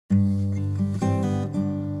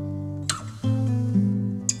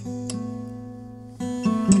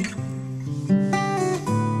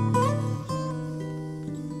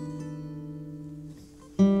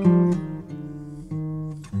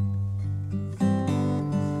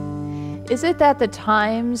Is it that the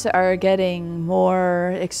times are getting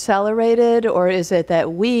more accelerated, or is it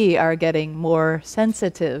that we are getting more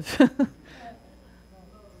sensitive?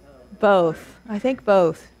 Both. I think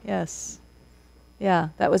both, yes. Yeah,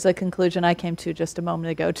 that was a conclusion I came to just a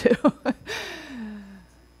moment ago, too.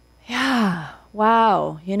 Yeah,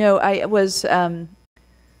 wow. You know, I was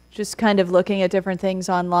just kind of looking at different things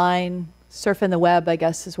online, surfing the web, I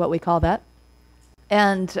guess is what we call that.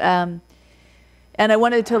 And I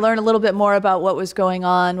wanted to learn a little bit more about what was going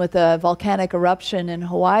on with the volcanic eruption in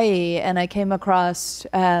Hawaii, and I came across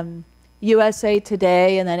USA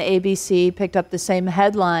Today, and then ABC picked up the same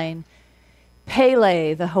headline,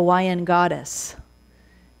 Pele, the Hawaiian goddess.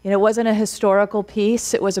 You know, it wasn't a historical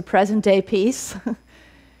piece, it was a present-day piece.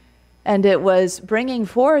 And it was bringing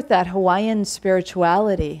forth that Hawaiian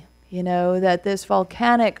spirituality, you know, that this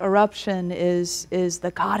volcanic eruption is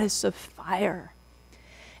the goddess of fire.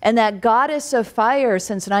 And that goddess of fire,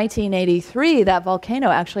 since 1983, that volcano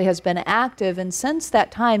actually has been active, and since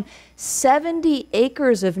that time, 70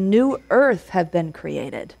 acres of new earth have been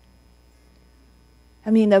created. I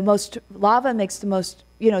mean, the most, lava makes the most,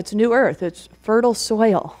 you know, it's new earth, it's fertile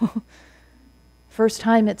soil. First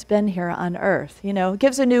time it's been here on earth, you know. It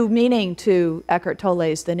gives a new meaning to Eckhart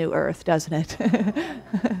Tolle's The New Earth, doesn't it?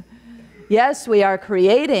 Yes, we are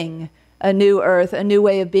creating a new earth, a new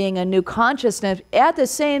way of being, a new consciousness. At the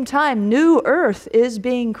same time, new earth is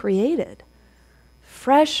being created.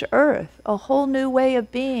 Fresh earth, a whole new way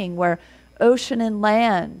of being where ocean and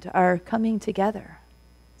land are coming together.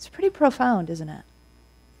 It's pretty profound, isn't it?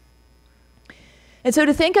 And so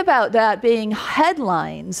to think about that being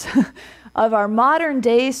headlines of our modern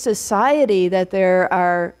day society, that there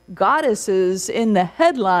are goddesses in the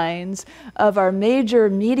headlines of our major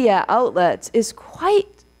media outlets, is quite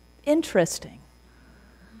interesting,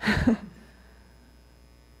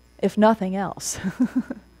 if nothing else.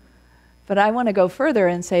 But I want to go further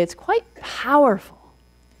and say it's quite powerful.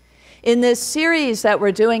 In this series that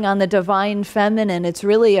we're doing on the divine feminine, it's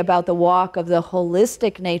really about the walk of the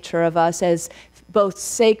holistic nature of us as both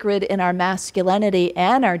sacred in our masculinity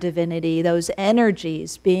and our divinity, those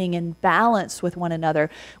energies being in balance with one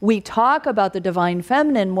another. We talk about the divine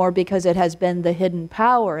feminine more because it has been the hidden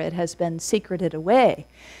power. It has been secreted away.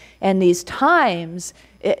 And these times,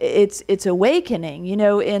 it's awakening. You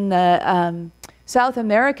know, in the South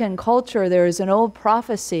American culture, there is an old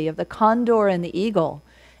prophecy of the condor and the eagle.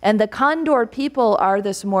 And the condor people are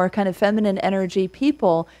this more kind of feminine energy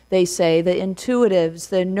people, they say, the intuitives,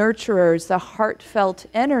 the nurturers, the heartfelt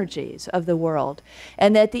energies of the world.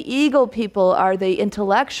 And that the eagle people are the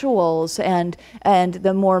intellectuals and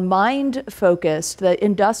the more mind-focused, the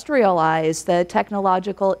industrialized, the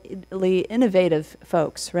technologically innovative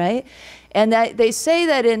folks, right? And that they say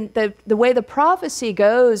that in the way the prophecy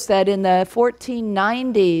goes, that in the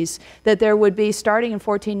 1490s, that there would be, starting in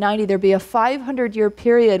 1490, there'd be a 500-year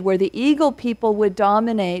period where the eagle people would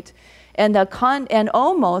dominate and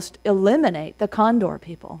almost eliminate the condor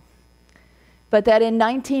people. But that in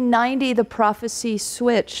 1990, the prophecy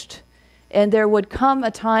switched, and there would come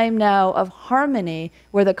a time now of harmony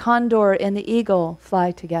where the condor and the eagle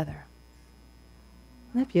fly together.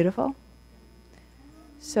 Isn't that beautiful?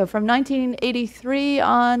 So from 1983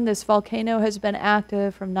 on, this volcano has been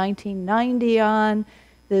active. From 1990 on,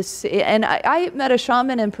 and I met a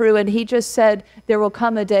shaman in Peru, and he just said there will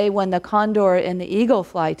come a day when the condor and the eagle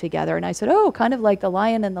fly together. And I said, oh, kind of like the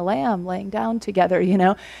lion and the lamb laying down together, you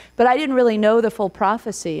know. But I didn't really know the full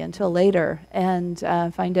prophecy until later, and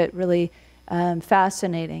find it really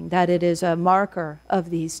fascinating that it is a marker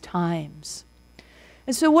of these times.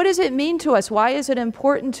 And so what does it mean to us? Why is it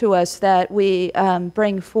important to us that we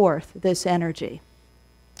bring forth this energy?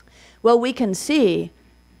 Well, we can see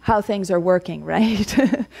how things are working,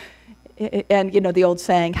 right? And, you know, the old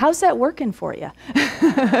saying, how's that working for you?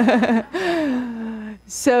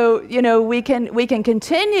 So, you know, we can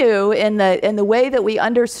continue in the way that we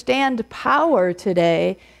understand power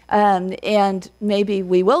today, and maybe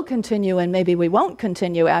we will continue, and maybe we won't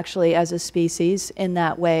continue actually as a species in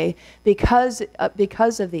that way because of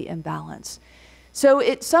the imbalance. So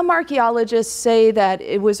some archaeologists say that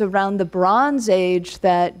it was around the Bronze Age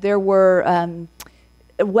that there were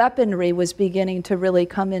weaponry was beginning to really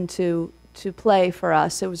come into play for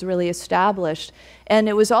us. It was really established. And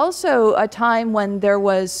it was also a time when there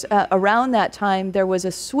was, around that time, there was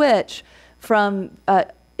a switch from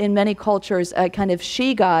in many cultures, a kind of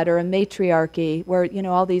she-god or a matriarchy, where, you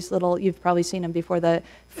know, all these little, you've probably seen them before, the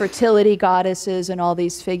fertility goddesses and all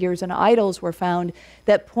these figures and idols were found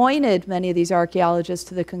that pointed many of these archaeologists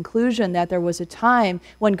to the conclusion that there was a time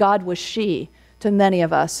when God was she to many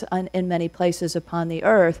of us in many places upon the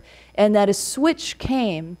earth, and that a switch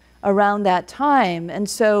came around that time. And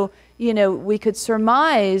so, you know, we could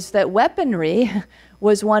surmise that weaponry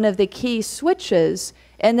was one of the key switches,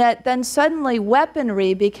 and that then suddenly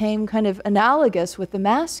weaponry became kind of analogous with the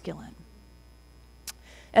masculine.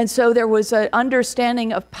 And so there was an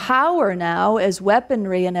understanding of power now as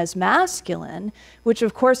weaponry and as masculine, which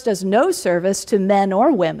of course does no service to men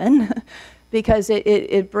or women, because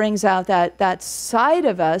it brings out that side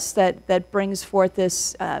of us that brings forth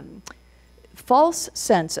this false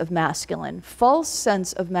sense of masculine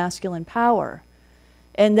power.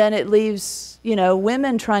 And then it leaves, you know,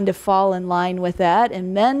 women trying to fall in line with that,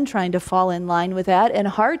 and men trying to fall in line with that, and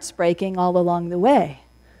hearts breaking all along the way,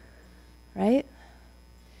 right?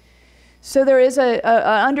 So there is a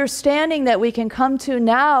understanding that we can come to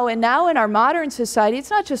now, and now in our modern society,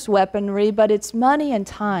 it's not just weaponry, but it's money and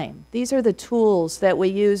time. These are the tools that we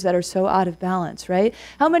use that are so out of balance, right?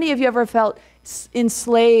 How many of you ever felt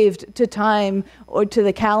enslaved to time, or to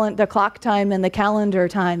the clock time and the calendar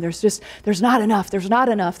time? There's not enough,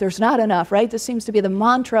 right? This seems to be the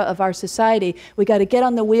mantra of our society. We got to get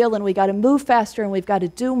on the wheel, and we got to move faster, and we've got to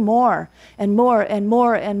do more and more and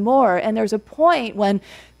more and more. And there's a point when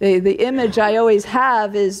the image I always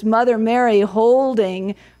have is Mother Mary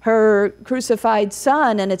holding her crucified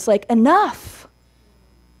son, and it's like, enough,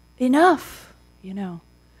 you know.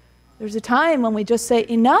 There's a time when we just say,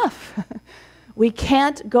 enough. We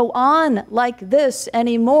can't go on like this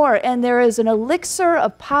anymore. And there is an elixir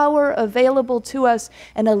of power available to us,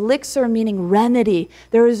 an elixir meaning remedy.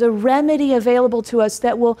 There is a remedy available to us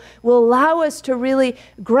that will allow us to really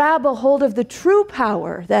grab a hold of the true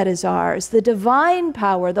power that is ours, the divine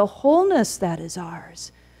power, the wholeness that is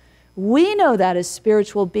ours. We know that as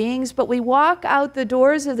spiritual beings, but we walk out the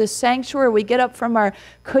doors of the sanctuary, we get up from our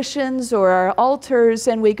cushions or our altars,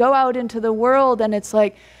 and we go out into the world, and it's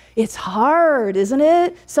like, it's hard, isn't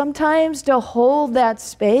it? Sometimes to hold that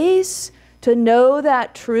space, to know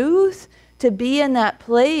that truth, to be in that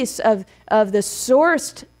place of the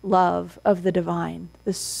sourced love of the divine,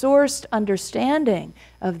 the sourced understanding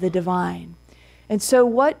of the divine. And so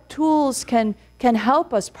what tools can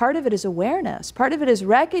help us? Part of it is awareness. Part of it is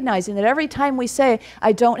recognizing that every time we say,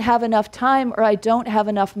 I don't have enough time or I don't have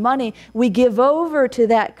enough money, we give over to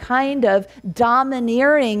that kind of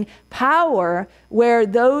domineering power, where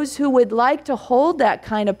those who would like to hold that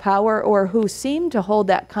kind of power, or who seem to hold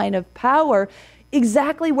that kind of power,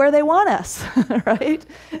 exactly where they want us, right?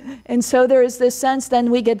 And so there is this sense,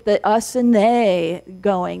 then we get the us and they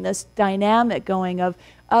going, this dynamic going of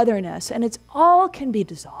otherness, and it's all can be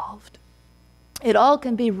dissolved. It all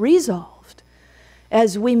can be resolved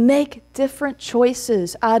as we make different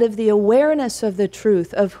choices out of the awareness of the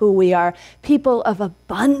truth of who we are. People of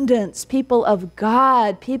abundance, people of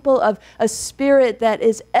God, people of a spirit that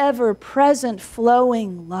is ever present,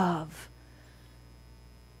 flowing love.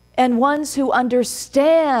 And ones who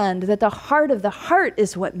understand that the heart of the heart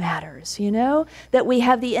is what matters, you know? That we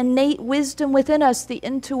have the innate wisdom within us, the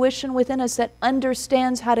intuition within us that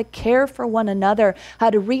understands how to care for one another,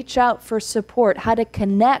 how to reach out for support, how to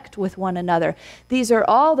connect with one another. These are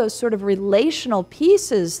all those sort of relational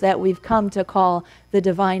pieces that we've come to call the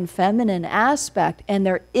divine feminine aspect, and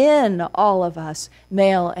they're in all of us,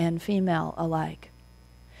 male and female alike.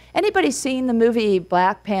 Anybody seen the movie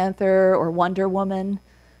Black Panther or Wonder Woman?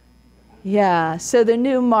 Yeah, so the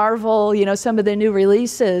new Marvel, you know, some of the new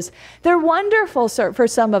releases, they're wonderful for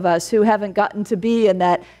some of us who haven't gotten to be in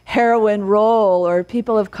that heroine role, or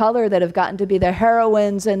people of color that have gotten to be the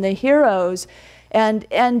heroines and the heroes. And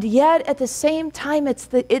yet at the same time, it's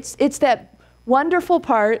that wonderful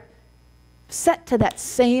part set to that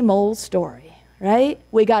same old story, right?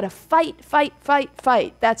 We got to fight, fight, fight,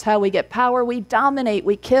 fight. That's how we get power. We dominate,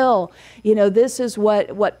 we kill. You know, this is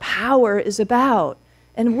what power is about.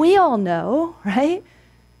 And we all know, right?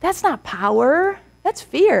 That's not power, that's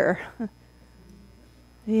fear.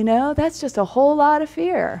 You know, that's just a whole lot of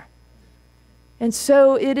fear. And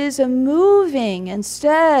so it is a moving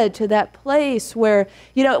instead to that place where,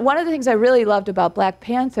 you know, one of the things I really loved about Black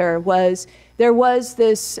Panther was there was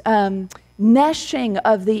this meshing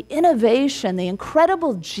of the innovation, the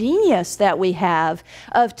incredible genius that we have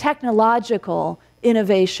of technological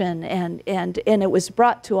innovation, and it was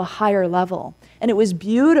brought to a higher level. And it was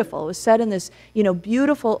beautiful. It was set in this, you know,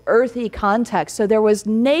 beautiful earthy context. So there was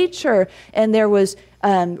nature, and there was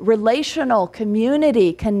relational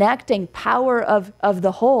community connecting power of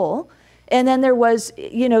the whole. And then there was,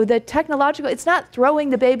 you know, the technological, it's not throwing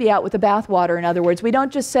the baby out with the bathwater, in other words. We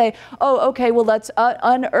don't just say, oh, okay, well, let's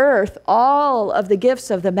unearth all of the gifts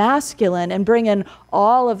of the masculine and bring in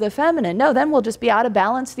all of the feminine. No, then we'll just be out of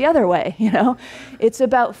balance the other way, you know. It's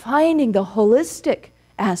about finding the holistic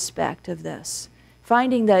aspect of this,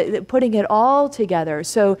 finding that, putting it all together.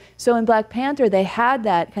 So in Black Panther, they had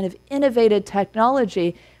that kind of innovative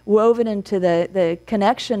technology woven into the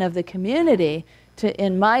connection of the community.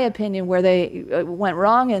 In my opinion, where they went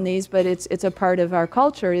wrong in these, but it's a part of our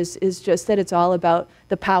culture, is just that it's all about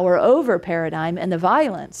the power over paradigm and the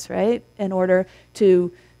violence, right? In order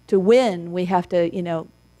to win, we have to,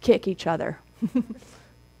 kick each other.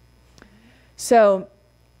 So,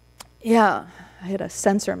 yeah, I had to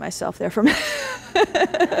censor myself there for a minute.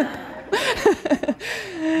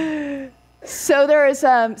 So there is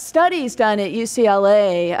studies done at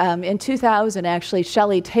UCLA in 2000. Actually,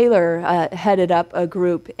 Shelley Taylor headed up a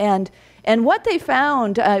group, and what they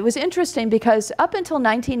found it was interesting, because up until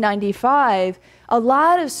 1995, a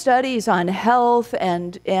lot of studies on health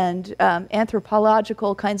and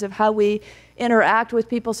anthropological kinds of how we interact with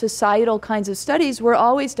people, societal kinds of studies were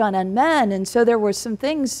always done on men, and so there were some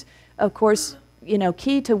things, of course,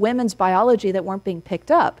 key to women's biology that weren't being picked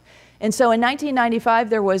up. And so in 1995,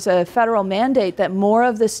 there was a federal mandate that more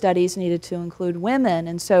of the studies needed to include women.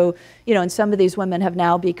 And so, and some of these women have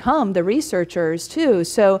now become the researchers too.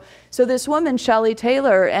 So this woman, Shelley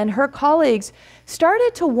Taylor, and her colleagues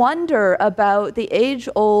started to wonder about the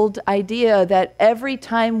age-old idea that every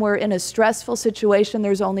time we're in a stressful situation,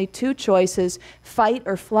 there's only two choices, fight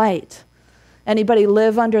or flight. Anybody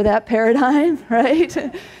live under that paradigm, right?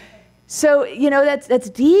 So, that's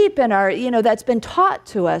deep in our, that's been taught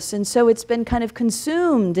to us. And so it's been kind of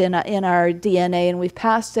consumed in our DNA, and we've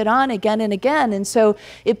passed it on again and again. And so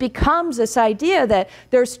it becomes this idea that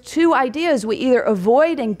there's two ideas. We either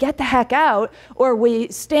avoid and get the heck out, or we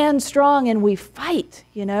stand strong and we fight,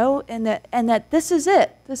 and that this is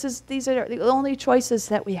it. These are the only choices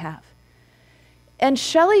that we have. And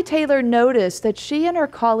Shelley Taylor noticed that she and her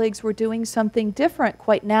colleagues were doing something different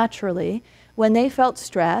quite naturally. When they felt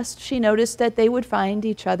stressed, she noticed that they would find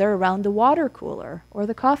each other around the water cooler or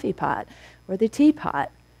the coffee pot or the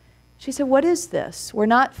teapot. She said, what is this? We're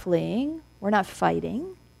not fleeing. We're not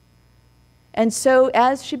fighting. And so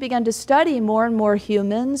as she began to study more and more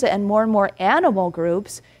humans and more animal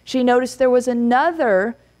groups, she noticed there was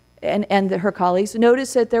another, and her colleagues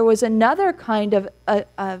noticed that there was another kind of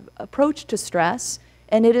approach to stress,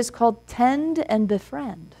 and it is called tend and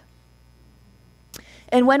befriend.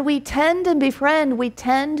 And when we tend and befriend, we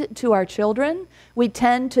tend to our children. We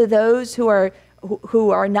tend to those who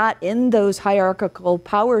are not in those hierarchical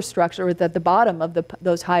power structures, at the bottom of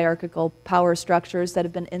those hierarchical power structures that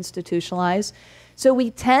have been institutionalized. So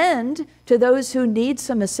we tend to those who need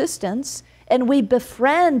some assistance, and we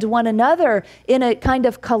befriend one another in a kind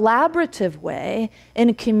of collaborative way,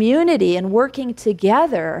 in community and working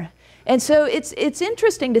together. And so it's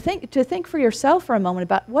interesting to think for yourself for a moment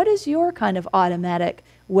about what is your kind of automatic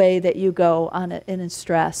way that you go in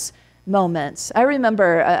stress moments. I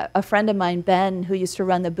remember a friend of mine, Ben, who used to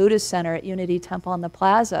run the Buddhist Center at Unity Temple on the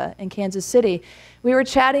Plaza in Kansas City. We were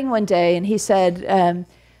chatting one day, and he said,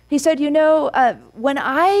 when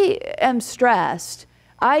I am stressed,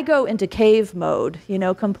 I go into cave mode,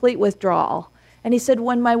 complete withdrawal. And he said,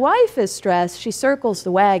 when my wife is stressed, she circles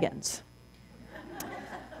the wagons.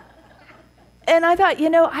 And I thought,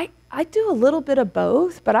 I do a little bit of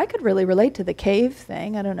both, but I could really relate to the cave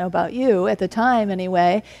thing. I don't know about you, at the time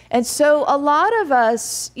anyway. And so a lot of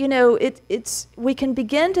us, we can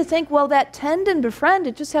begin to think, well, that tend and befriend,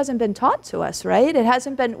 it just hasn't been taught to us, right? It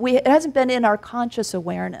hasn't been in our conscious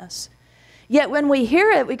awareness. Yet when we hear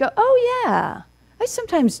it, we go, oh yeah, I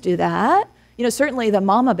sometimes do that. Certainly the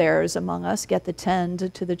mama bears among us get the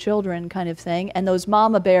tend to the children kind of thing. And those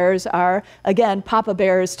mama bears are, again, papa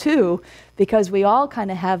bears too, because we all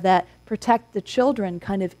kind of have that protect the children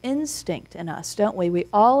kind of instinct in us, don't we? We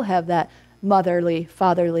all have that motherly,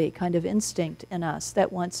 fatherly kind of instinct in us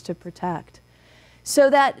that wants to protect.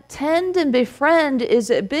 So that tend and befriend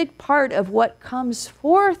is a big part of what comes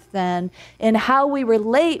forth then in how we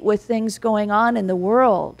relate with things going on in the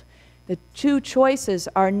world. The two choices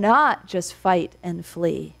are not just fight and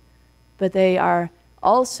flee, but they are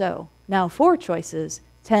also now four choices,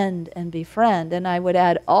 tend and befriend. And I would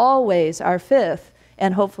add always our fifth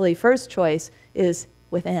and hopefully first choice is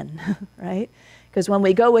within, right? Because when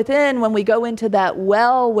we go within, when we go into that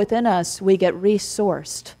well within us, we get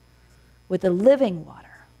resourced with the living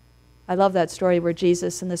water. I love that story where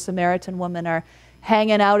Jesus and the Samaritan woman are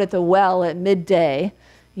hanging out at the well at midday.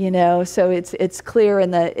 So it's clear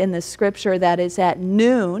in the scripture that it's at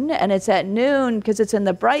noon, and it's at noon because it's in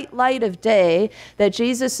the bright light of day that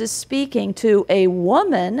Jesus is speaking to a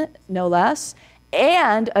woman, no less,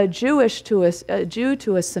 and a Jew to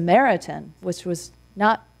a Samaritan, which was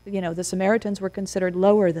not, the Samaritans were considered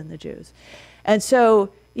lower than the Jews. And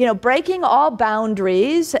so breaking all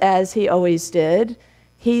boundaries, as he always did,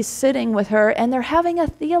 he's sitting with her and they're having a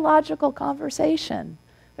theological conversation.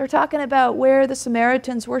 They're talking about where the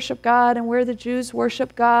Samaritans worship God and where the Jews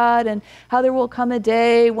worship God, and how there will come a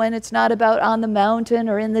day when it's not about on the mountain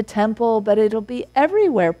or in the temple, but it'll be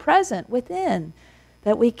everywhere present within,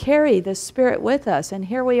 that we carry the Spirit with us. And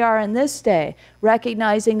here we are in this day,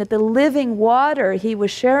 recognizing that the living water he was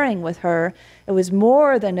sharing with her, it was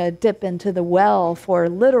more than a dip into the well for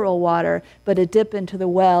literal water, but a dip into the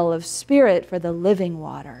well of Spirit for the living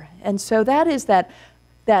water. And so that is that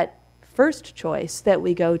first choice that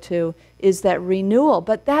we go to, is that renewal.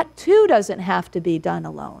 But that too doesn't have to be done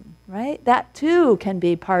alone, right? That too can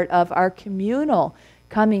be part of our communal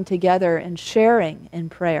coming together and sharing in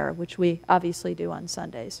prayer, which we obviously do on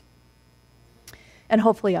Sundays. And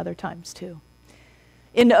hopefully other times too.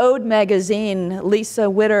 In Ode magazine, Lisa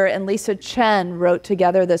Witter and Lisa Chen wrote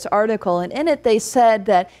together this article, and in it they said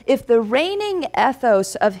that if the reigning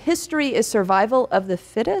ethos of history is survival of the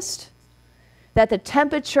fittest, that the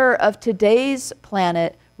temperature of today's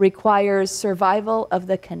planet requires survival of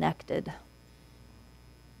the connected.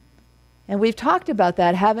 And we've talked about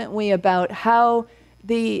that, haven't we, about how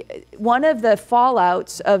one of the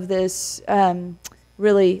fallouts of this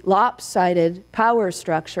really lopsided power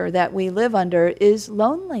structure that we live under is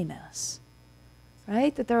loneliness,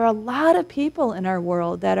 right? That there are a lot of people in our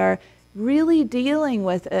world that are really dealing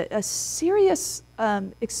with a serious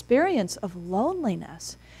experience of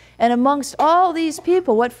loneliness. And amongst all these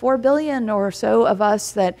people, 4 billion or so of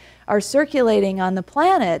us that are circulating on the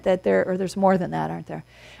planet, there's more than that, aren't there?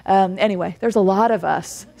 Anyway, there's a lot of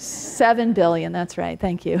us. 7 billion, that's right,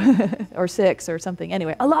 thank you. Or 6 or something.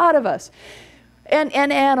 Anyway, a lot of us. And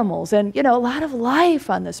animals, and a lot of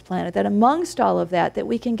life on this planet, that amongst all of that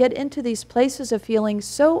we can get into these places of feeling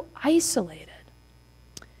so isolated.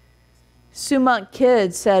 Sue Monk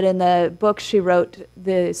Kidd said in the book she wrote,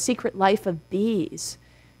 The Secret Life of Bees,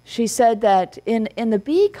 she said that in the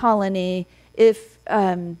bee colony, it's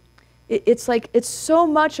so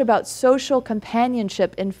much about social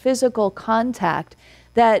companionship and physical contact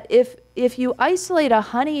that if you isolate a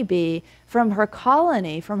honeybee from her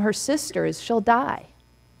colony, from her sisters, she'll die.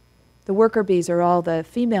 The worker bees are all the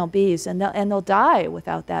female bees, and they'll die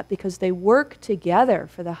without that because they work together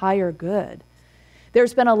for the higher good.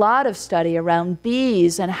 There's been a lot of study around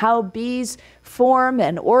bees and how bees form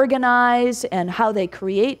and organize and how they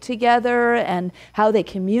create together and how they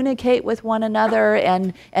communicate with one another.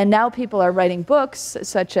 And now people are writing books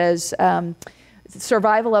such as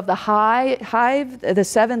Survival of the Hive, the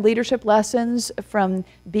 7 leadership lessons from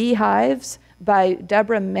beehives by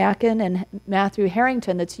Deborah Mackin and Matthew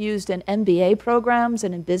Harrington, that's used in MBA programs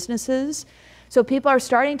and in businesses. So people are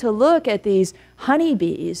starting to look at these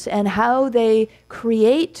honeybees and how they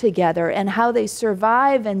create together and how they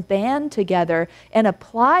survive and band together and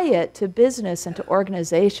apply it to business and to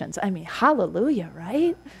organizations. I mean, hallelujah,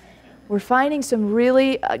 right? We're finding some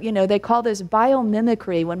really, they call this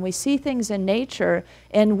biomimicry, when we see things in nature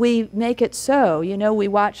and we make it so. We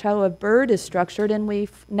watch how a bird is structured and we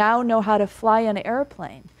now know how to fly an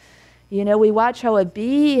airplane. We watch how a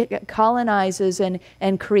bee colonizes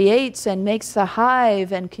and creates and makes the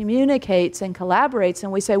hive and communicates and collaborates,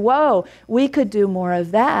 and we say, whoa, we could do more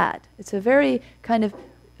of that. It's a very kind of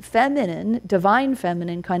feminine, divine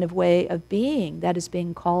feminine kind of way of being that is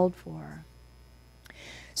being called for.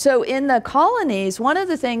 So in the colonies, one of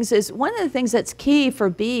the things that's key for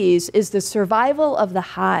bees is the survival of the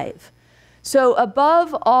hive. So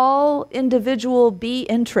above all individual bee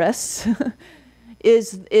interests,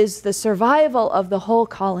 is the survival of the whole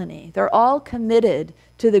colony. They're all committed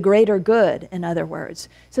to the greater good, in other words.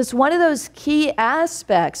 So it's one of those key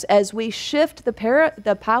aspects as we shift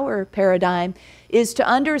the power paradigm, is to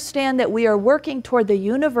understand that we are working toward the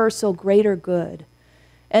universal greater good.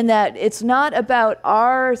 And that it's not about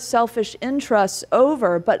our selfish interests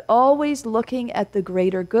but always looking at the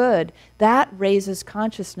greater good. That raises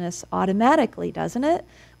consciousness automatically, doesn't it?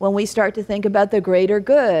 When we start to think about the greater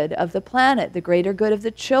good of the planet, the greater good of the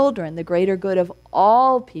children, the greater good of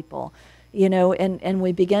all people, and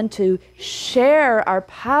we begin to share our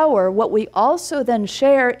power, what we also then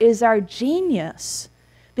share is our genius,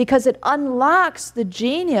 because it unlocks the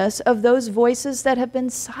genius of those voices that have been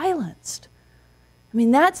silenced. I mean,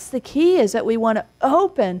 that's the key, is that we want to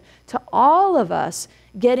open to all of us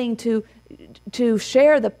getting to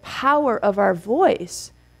share the power of our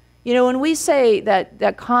voice. When we say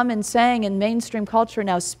that common saying in mainstream culture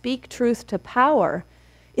now, speak truth to power,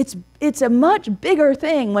 it's a much bigger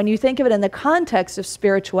thing when you think of it in the context of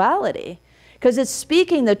spirituality, because it's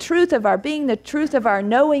speaking the truth of our being, the truth of our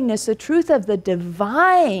knowingness, the truth of the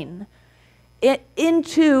divine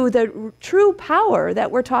into the true power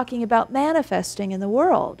that we're talking about manifesting in the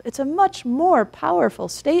world. It's a much more powerful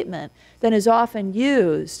statement than is often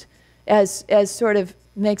used as sort of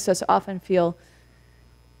makes us often feel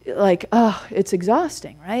like, oh, it's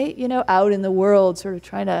exhausting, right? You know, out in the world sort of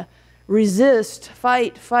trying to resist,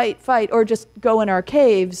 fight, or just go in our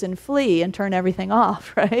caves and flee and turn everything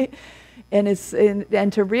off, right? And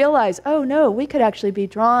to realize, oh no, we could actually be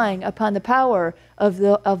drawing upon the power of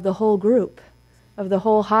the whole group, of the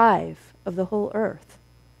whole hive, of the whole earth.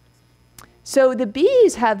 So the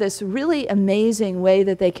bees have this really amazing way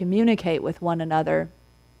that they communicate with one another.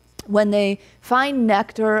 When they find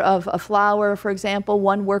nectar of a flower, for example,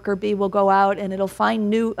 one worker bee will go out and it'll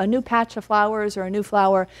find a new patch of flowers or a new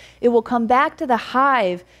flower. It will come back to the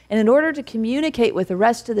hive, and in order to communicate with the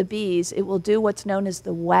rest of the bees, it will do what's known as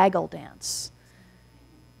the waggle dance.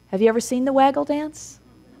 Have you ever seen the waggle dance?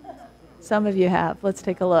 Some of you have. Let's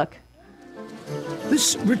take a look.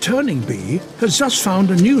 This returning bee has just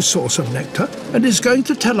found a new source of nectar and is going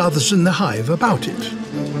to tell others in the hive about it.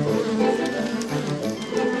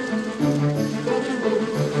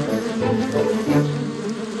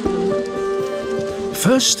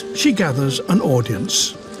 First, she gathers an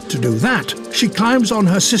audience. To do that, she climbs on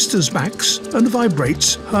her sisters' backs and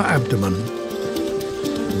vibrates her abdomen.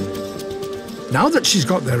 Now that she's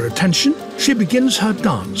got their attention, she begins her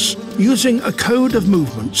dance, using a code of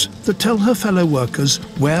movements that tell her fellow workers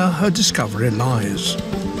where her discovery lies.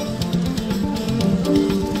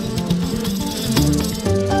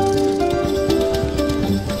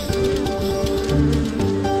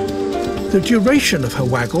 The duration of her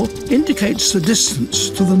waggle indicates the distance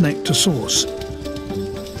to the nectar source.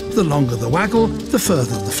 The longer the waggle, the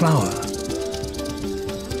further the flower.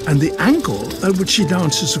 And the angle at which she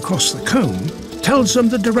dances across the comb tells them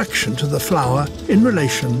the direction to the flower in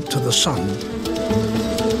relation to the sun.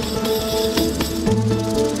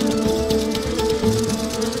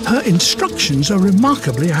 Her instructions are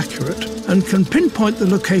remarkably accurate and can pinpoint the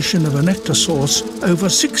location of a nectar source over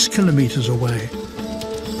 6 kilometers away.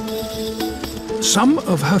 Some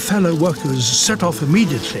of her fellow workers set off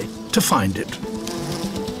immediately to find it.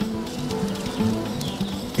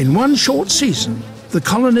 In one short season, the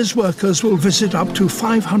colony's workers will visit up to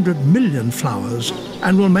 500 million flowers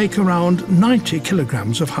and will make around 90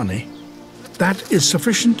 kilograms of honey. That is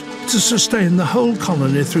sufficient to sustain the whole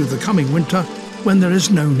colony through the coming winter when there is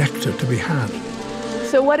no nectar to be had.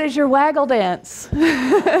 So what is your waggle dance?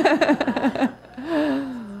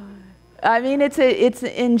 I mean, it's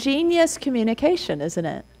ingenious communication, isn't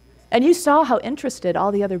it? And you saw how interested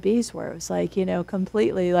all the other bees were. It was like, you know,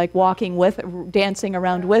 completely like walking with, dancing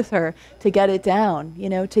around with her to get it down, you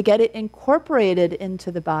know, to get it incorporated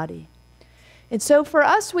into the body. And so for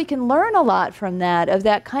us, we can learn a lot from that, of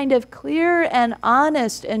that kind of clear and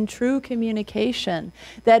honest and true communication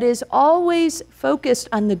that is always focused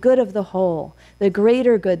on the good of the whole, the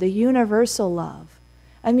greater good, the universal love.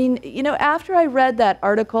 I mean, you know, after I read that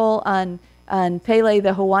article on Pele,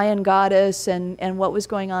 the Hawaiian goddess, and what was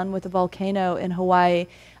going on with the volcano in Hawaii,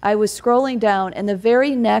 I was scrolling down, and the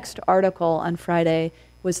very next article on Friday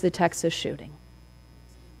was the Texas shooting.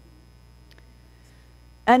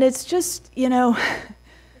 And it's just, you know,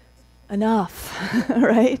 enough,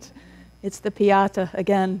 right? It's the piata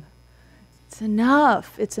again. It's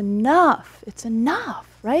enough, it's enough, it's enough,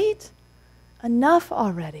 right? Enough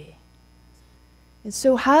already. And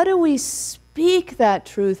so how do we speak that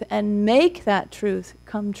truth and make that truth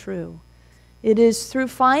come true? It is through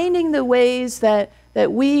finding the ways that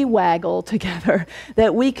we waggle together,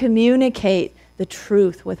 that we communicate the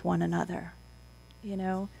truth with one another. You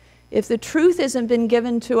know, if the truth isn't been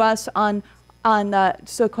given to us on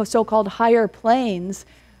so-called higher planes,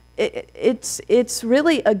 it's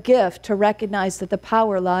really a gift to recognize that the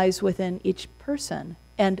power lies within each person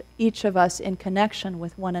and each of us in connection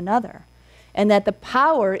with one another. And that the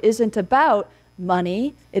power isn't about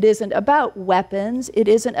money, it isn't about weapons, it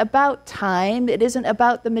isn't about time, it isn't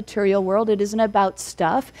about the material world, it isn't about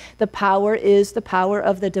stuff. The power is the power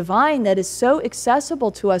of the divine that is so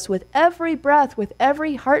accessible to us with every breath, with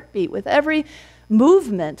every heartbeat, with every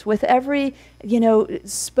movement, with every, you know,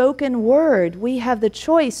 spoken word. We have the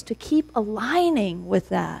choice to keep aligning with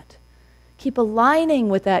that. Keep aligning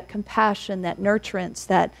with that compassion, that nurturance,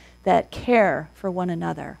 that care for one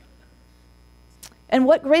another. And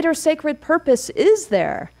what greater sacred purpose is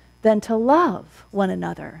there than to love one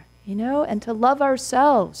another, you know, and to love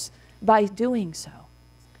ourselves by doing so?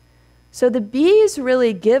 So the bees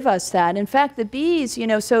really give us that. In fact, the bees, you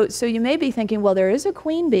know, so you may be thinking, well, there is a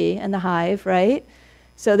queen bee in the hive, right?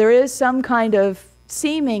 So there is some kind of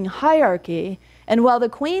seeming hierarchy. And while the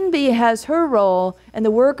queen bee has her role, and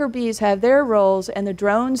the worker bees have their roles, and the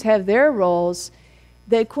drones have their roles,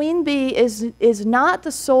 the queen bee is not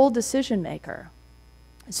the sole decision maker.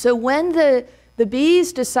 So when the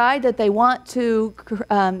bees decide that they want to,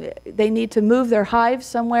 they need to move their hive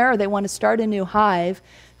somewhere, or they want to start a new hive,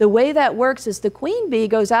 the way that works is the queen bee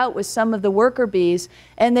goes out with some of the worker bees,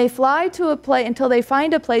 and they fly to a place until they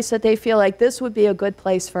find a place that they feel like this would be a good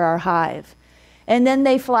place for our hive. And then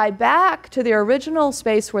they fly back to the original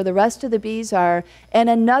space where the rest of the bees are, and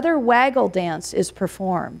another waggle dance is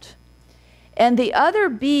performed. And the other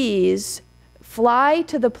bees fly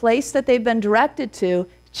to the place that they've been directed to,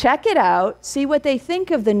 check it out, see what they think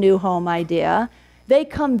of the new home idea. They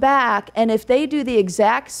come back, and if they do the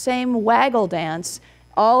exact same waggle dance,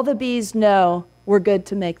 all the bees know we're good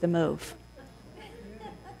to make the move.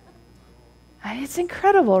 It's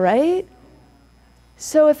incredible, right?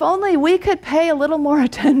 So if only we could pay a little more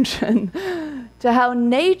attention to how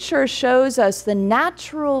nature shows us the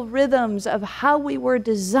natural rhythms of how we were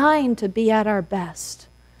designed to be at our best.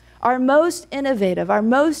 Our most innovative, our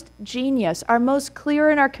most genius, our most clear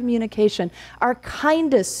in our communication, our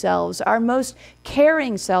kindest selves, our most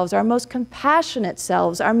caring selves, our most compassionate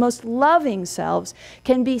selves, our most loving selves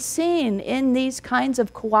can be seen in these kinds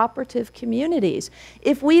of cooperative communities.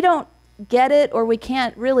 If we don't get it, or we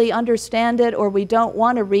can't really understand it, or we don't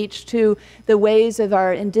want to reach to the ways of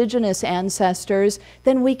our indigenous ancestors,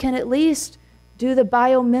 then we can at least do the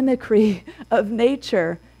biomimicry of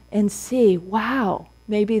nature and see, wow,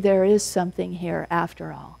 maybe there is something here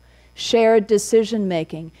after all. Shared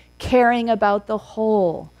decision-making, caring about the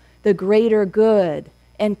whole, the greater good,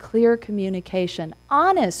 and clear communication,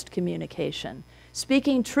 honest communication.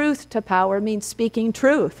 Speaking truth to power means speaking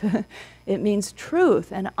truth. It means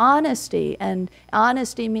truth and honesty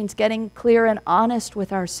means getting clear and honest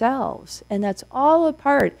with ourselves. And that's all a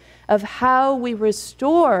part of how we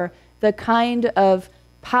restore the kind of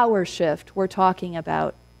power shift we're talking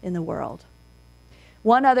about in the world.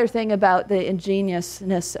 One other thing about the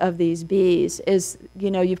ingeniousness of these bees is,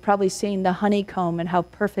 you've probably seen the honeycomb and how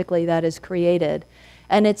perfectly that is created.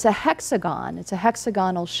 And it's a hexagon, it's a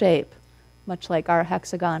hexagonal shape, much like our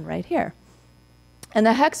hexagon right here. And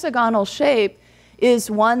the hexagonal shape is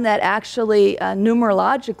one that actually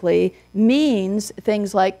numerologically means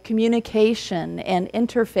things like communication and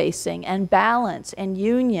interfacing and balance and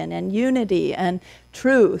union and unity and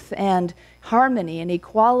truth and harmony and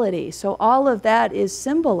equality. So all of that is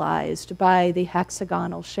symbolized by the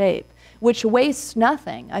hexagonal shape, which wastes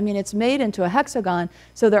nothing. I mean, it's made into a hexagon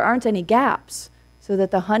so there aren't any gaps, so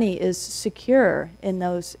that the honey is secure in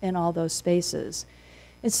all those spaces.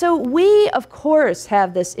 And so we, of course,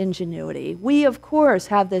 have this ingenuity. We, of course,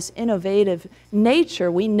 have this innovative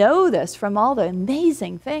nature. We know this from all the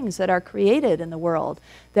amazing things that are created in the world,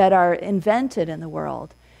 that are invented in the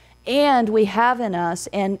world. And we have in us,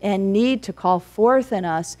 and need to call forth in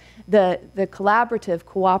us, the collaborative,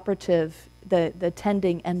 cooperative, the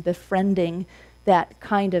tending and befriending, that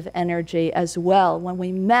kind of energy as well. When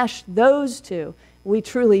we mesh those two, we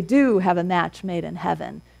truly do have a match made in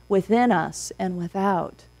heaven, within us and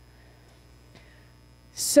without.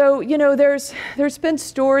 So, there's been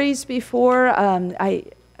stories before.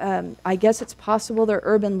 I guess it's possible they're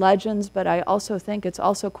urban legends, but I also think it's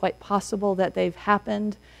also quite possible that they've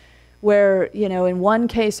happened. Where, in one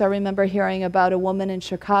case I remember hearing about a woman in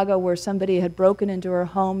Chicago where somebody had broken into her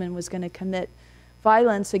home and was going to commit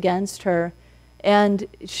violence against her. And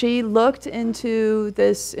she looked into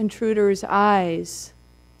this intruder's eyes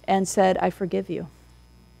and said, "I forgive you."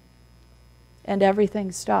 And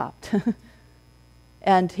everything stopped.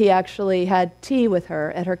 And he actually had tea with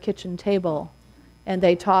her at her kitchen table. And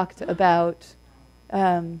they talked about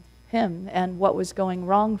him and what was going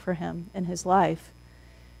wrong for him in his life.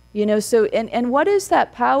 So, and what is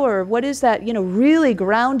that power? What is that, really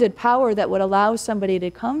grounded power that would allow somebody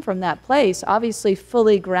to come from that place, obviously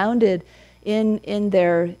fully grounded in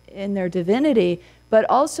their divinity, but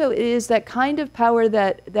also it is that kind of power,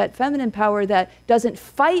 that feminine power that doesn't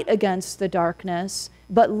fight against the darkness,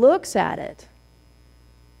 but looks at it.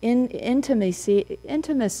 Intimacy,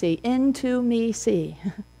 into me see. Into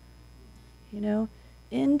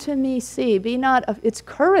me see. Be not, it's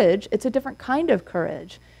courage, it's a different kind of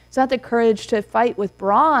courage. It's not the courage to fight with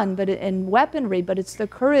brawn and weaponry, but it's the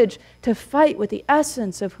courage to fight with the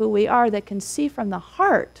essence of who we are, that can see from the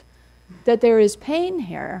heart that there is pain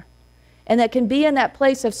here, and that can be in that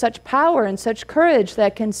place of such power and such courage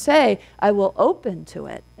that can say, I will open to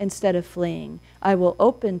it instead of fleeing. I will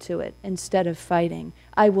open to it instead of fighting.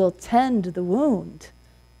 I will tend the wound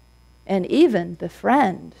and even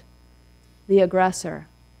befriend the aggressor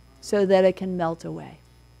so that it can melt away.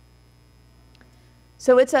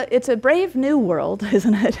 So it's a brave new world,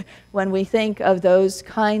 isn't it, when we think of those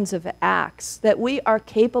kinds of acts that we are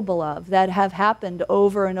capable of, that have happened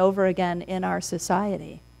over and over again in our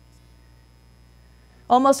society.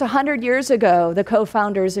 Almost 100 years ago, the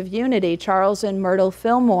co-founders of Unity, Charles and Myrtle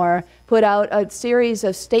Fillmore, put out a series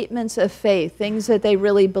of statements of faith, things that they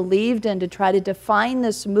really believed in, to try to define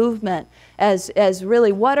this movement as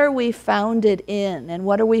really, what are we founded in, and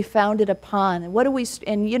what are we founded upon, and what do we,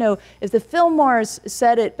 and you know, if the Fillmores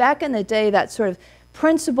said it back in the day, that sort of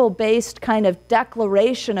principle-based kind of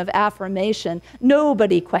declaration of affirmation,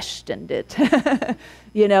 nobody questioned it,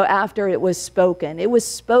 you know, after it was spoken. It was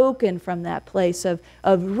spoken from that place of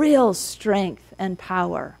real strength and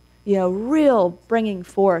power, you know, real bringing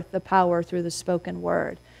forth the power through the spoken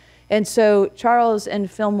word. And so Charles and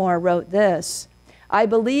Fillmore wrote this: I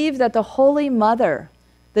believe that the Holy Mother,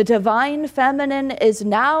 the divine feminine, is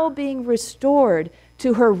now being restored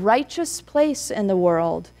to her righteous place in the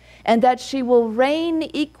world, and that she will reign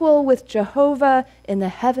equal with Jehovah in the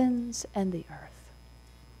heavens and the earth.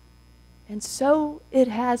 And so it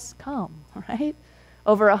has come, right?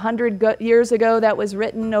 Over 100 years ago, that was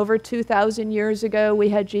written. Over 2,000 years ago, we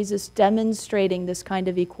had Jesus demonstrating this kind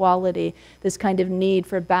of equality, this kind of need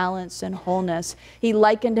for balance and wholeness. He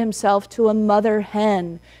likened himself to a mother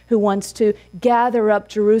hen who wants to gather up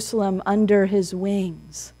Jerusalem under his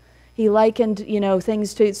wings. He likened, you know,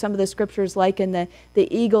 things to, some of the scriptures liken the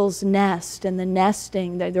eagle's nest and the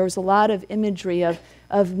nesting. There was a lot of imagery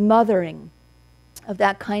of mothering, of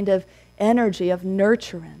that kind of energy, of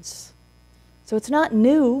nurturance. So it's not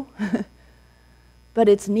new, but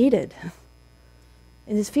it's needed.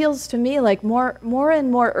 And this feels to me like more and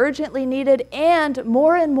more urgently needed, and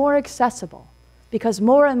more accessible, because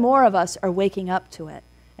more and more of us are waking up to it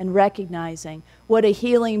and recognizing what a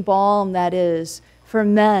healing balm that is for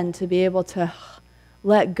men to be able to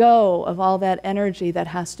let go of all that energy that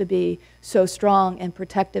has to be so strong and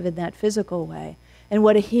protective in that physical way. And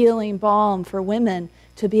what a healing balm for women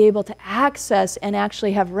to be able to access and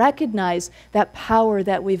actually have recognized that power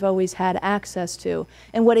that we've always had access to.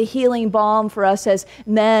 And what a healing balm for us as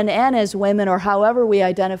men and as women, or however we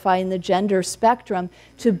identify in the gender spectrum,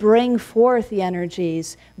 to bring forth the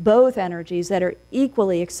energies, both energies that are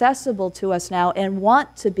equally accessible to us now and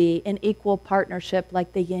want to be in equal partnership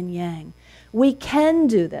like the yin-yang. We can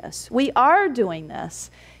do this. We are doing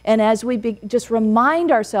this. And as we just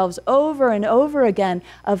remind ourselves over and over again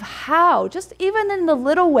of how, just even in the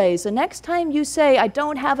little ways, the next time you say, I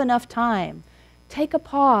don't have enough time, take a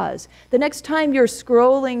pause. The next time you're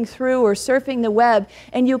scrolling through or surfing the web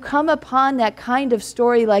and you come upon that kind of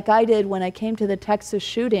story like I did when I came to the Texas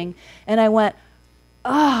shooting, and I went,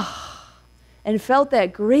 ah, and felt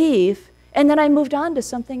that grief, and then I moved on to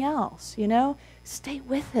something else, you know? Stay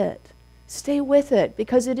with it. Stay with it,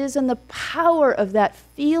 because it is in the power of that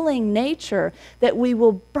feeling nature that we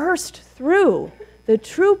will burst through the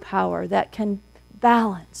true power that can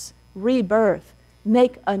balance, rebirth,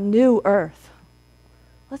 make a new earth.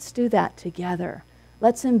 Let's do that together.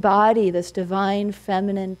 Let's embody this divine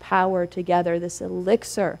feminine power together, this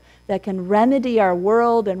elixir that can remedy our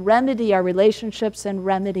world and remedy our relationships and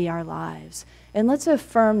remedy our lives. And let's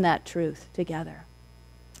affirm that truth together.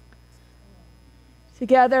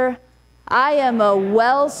 Together, I am a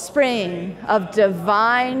wellspring of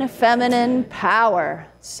divine feminine power.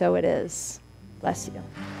 So it is. Bless you.